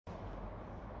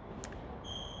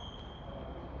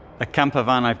The camper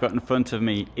van I've got in front of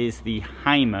me is the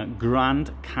Hymer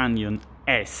Grand Canyon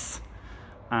S,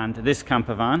 and this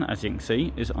camper van, as you can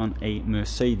see, is on a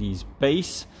Mercedes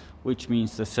base, which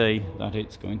means to say that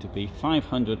it's going to be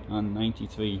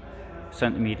 593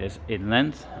 centimetres in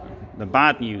length. The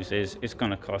bad news is it's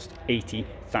going to cost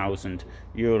 80,000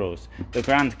 euros. The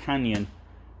Grand Canyon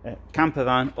camper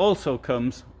van also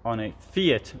comes on a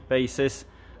Fiat basis,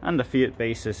 and the Fiat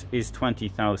basis is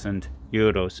 20,000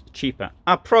 euros cheaper,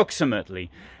 approximately.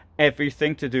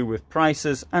 Everything to do with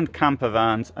prices and camper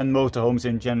vans and motorhomes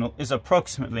in general is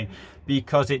approximately,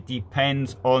 because it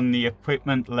depends on the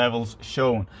equipment levels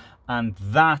shown, and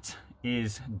that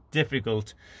is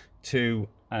difficult to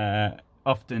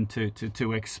often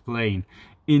to explain.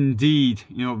 Indeed,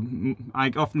 you know, I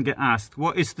often get asked,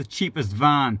 what is the cheapest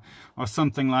van or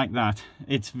something like that.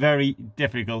 It's very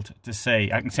difficult to say.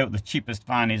 I can say what the cheapest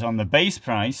van is on the base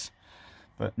price,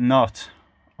 but not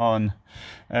on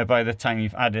by the time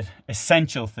you've added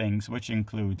essential things, which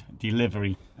include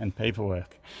delivery and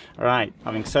paperwork. All right,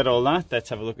 having said all that, let's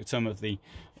have a look at some of the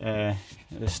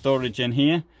storage in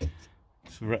here.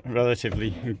 It's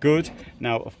relatively good.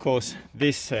 Now, of course,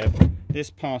 this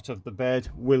part of the bed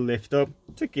will lift up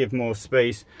to give more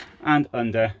space, and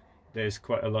under there's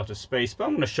quite a lot of space, but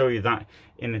I'm going to show you that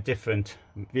in a different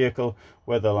vehicle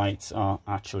where the lights are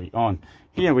actually on.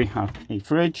 Here we have a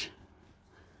fridge.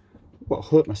 Well,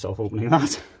 I hurt myself opening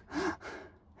that.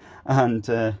 And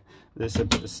there's a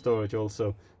bit of storage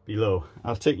also below.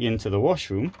 I'll take you into the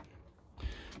washroom,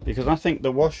 because I think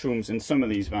the washrooms in some of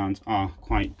these vans are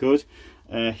quite good.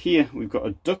 Here we've got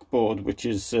a duckboard, which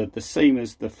is the same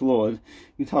as the floor.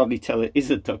 You can hardly tell it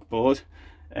is a duckboard.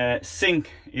 Sink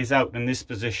is out in this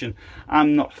position.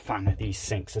 I'm not a fan of these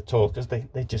sinks at all, because they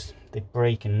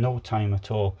break in no time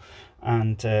at all.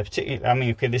 And particularly, I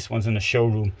mean, okay, this one's in a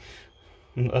showroom.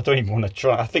 I don't even want to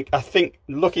try. I think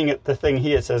looking at the thing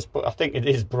here, it says, but I think it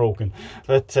is broken.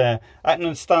 But I can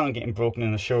understand getting broken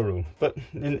in the showroom, but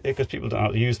because people don't know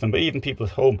how to use them. But even people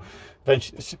at home,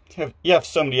 eventually you have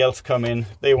somebody else come in,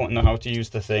 they won't know how to use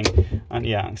the thing. And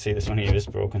yeah, I can see this one here is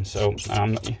broken. So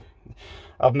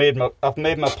I've made my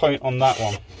point on that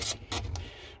one.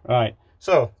 Right.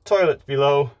 So toilet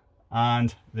below,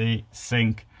 and the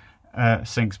sink's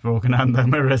broken, and the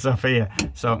mirrors up here.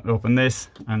 So open this,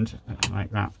 and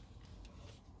like that.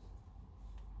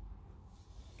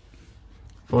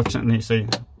 Fortunately, see,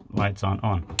 lights aren't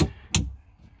on.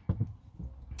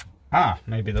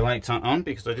 Maybe the lights aren't on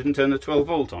because I didn't turn the 12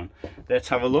 volt on. Let's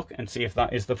have a look and see if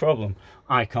that is the problem.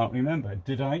 I can't remember.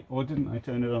 Did I or didn't I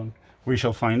turn it on? We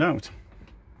shall find out.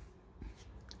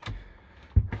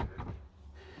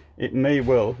 It may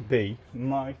well be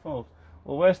my fault.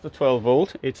 Well, where's the 12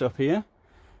 volt? It's up here,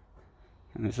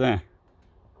 and it's there.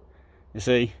 You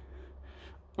see?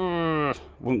 It's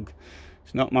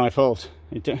not my fault.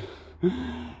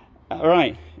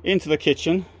 Alright, into the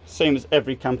kitchen. Same as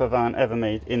every camper van ever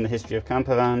made in the history of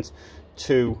camper vans.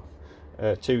 Two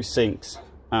sinks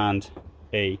and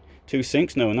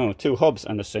two hobs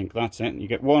and a sink. That's it. You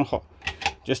get one hob.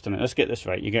 Just a minute, let's get this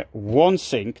right. You get one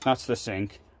sink, that's the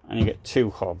sink, and you get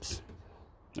two hobs.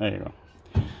 There you go.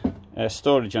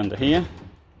 Storage under here,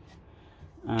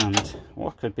 and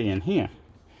what could be in here?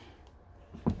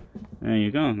 There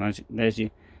you go. There's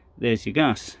your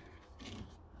gas.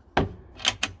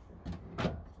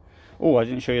 Oh, I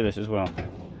didn't show you this as well.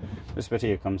 This bit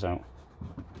here comes out.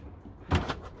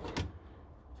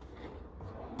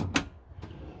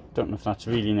 Don't know if that's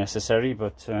really necessary,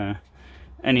 but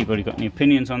anybody got any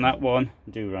opinions on that one,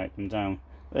 do write them down.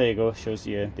 There you go. Shows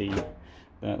you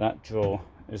that drawer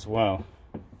as well.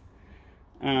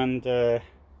 And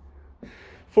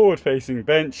forward-facing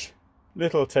bench,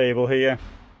 little table here.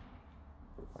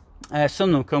 Some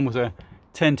of them come with a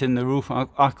tent in the roof.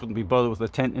 I couldn't be bothered with a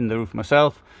tent in the roof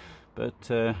myself, but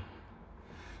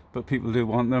people do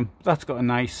want them. That's got a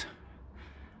nice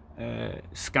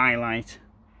skylight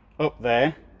up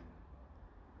there.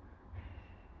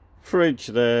 Fridge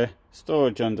there,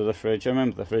 storage under the fridge. I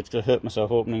remember the fridge because I hurt myself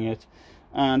opening it.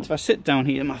 And if I sit down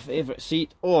here, my favourite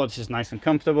seat, oh, this is nice and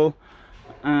comfortable.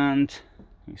 And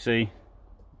you see,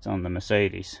 it's on the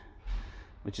Mercedes,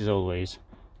 which is always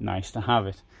nice to have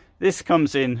it. This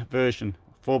comes in version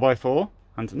 4x4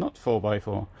 and not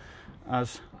 4x4,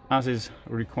 as is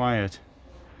required.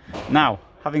 Now,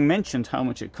 having mentioned how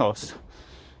much it costs,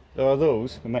 there are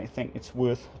those who might think it's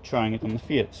worth trying it on the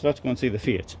Fiat. So let's go and see the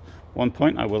Fiat. One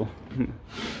point I will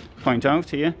point out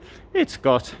here, it's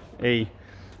got a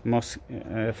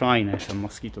fly net, a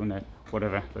mosquito net,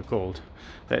 whatever they're called.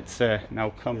 Let's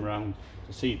now come round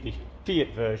to see the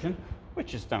Fiat version,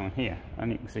 which is down here,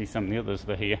 and you can see some of the others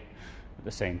that are here at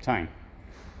the same time.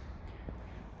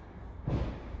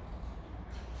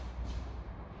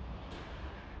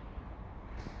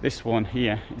 This one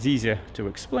here is easier to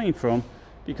explain from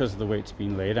because of the way it's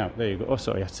been laid out. There you go. Oh,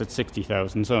 sorry, I said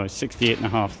 60,000. Sorry,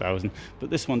 68,500. But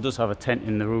this one does have a tent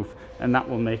in the roof, and that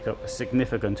will make up a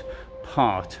significant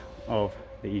part of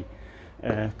the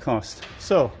cost.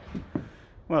 So,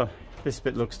 well, this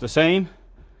bit looks the same.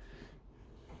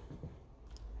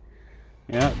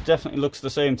 Yeah, it definitely looks the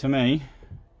same to me.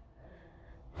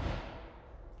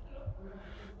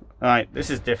 Right,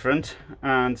 this is different,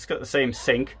 and it's got the same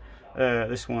sink.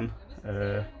 This one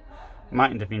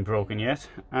mightn't have been broken yet,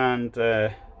 and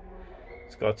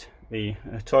it's got the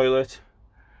toilet,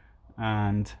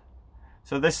 and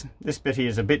so this bit here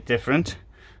is a bit different.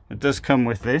 It does come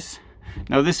with this.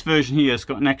 Now this version here has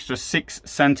got an extra 6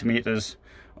 centimetres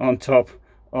on top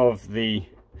of the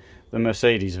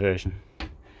Mercedes version.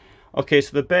 Okay,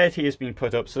 so the bed here has been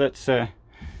put up, so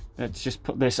let's just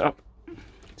put this up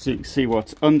so you can see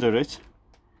what's under it.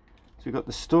 So we've got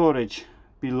the storage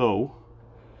below,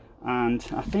 and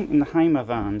I think in the Hymer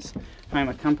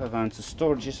campervans, the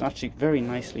storage is actually very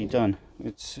nicely done.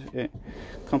 It's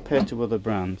compared to other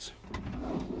brands.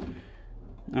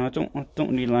 Now I don't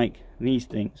really like these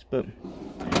things, but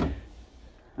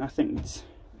I think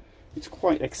it's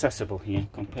quite accessible here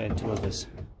compared to others.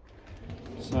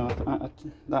 So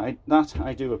that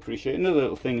I do appreciate. Another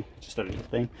little thing, just a little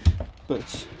thing,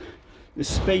 but the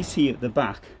space here at the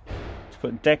back to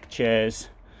put deck chairs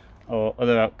or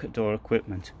other outdoor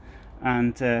equipment,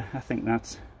 and I think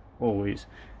that's always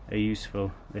a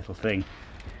useful little thing,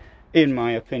 in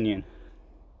my opinion.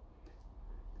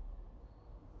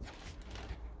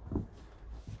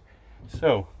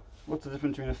 So, what's the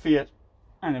difference between a Fiat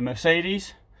and a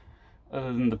Mercedes?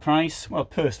 Other than the price? Well,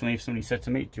 personally, if somebody said to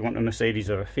me, do you want a Mercedes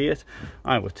or a Fiat?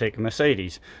 I would take a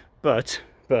Mercedes. But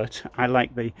I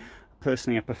like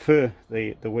personally I prefer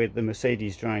the way the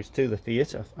Mercedes drives to the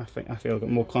Fiat. I feel I've got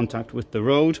more contact with the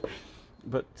road.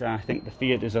 But I think the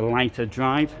Fiat is a lighter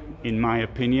drive, in my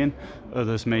opinion.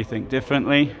 Others may think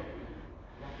differently.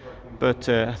 But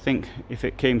I think if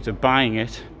it came to buying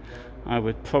it, I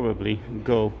would probably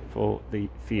go for the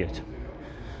Fiat.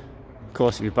 Of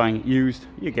course, if you're buying it used,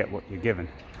 you get what you're given.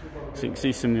 So you can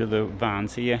see some of the other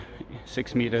vans here,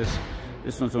 6 meters.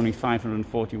 This one's only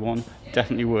 541.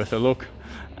 Definitely worth a look.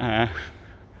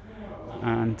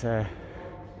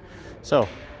 So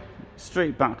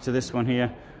straight back to this one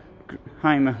here,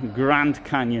 Hymer Grand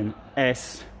Canyon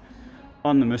S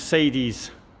on the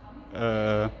Mercedes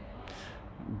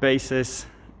basis.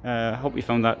 Hope you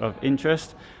found that of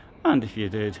interest. And if you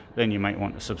did, then you might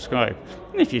want to subscribe.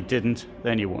 And if you didn't,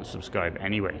 then you won't subscribe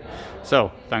anyway.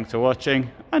 So, thanks for watching,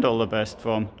 and all the best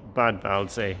from Bad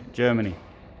Waldsee, Germany.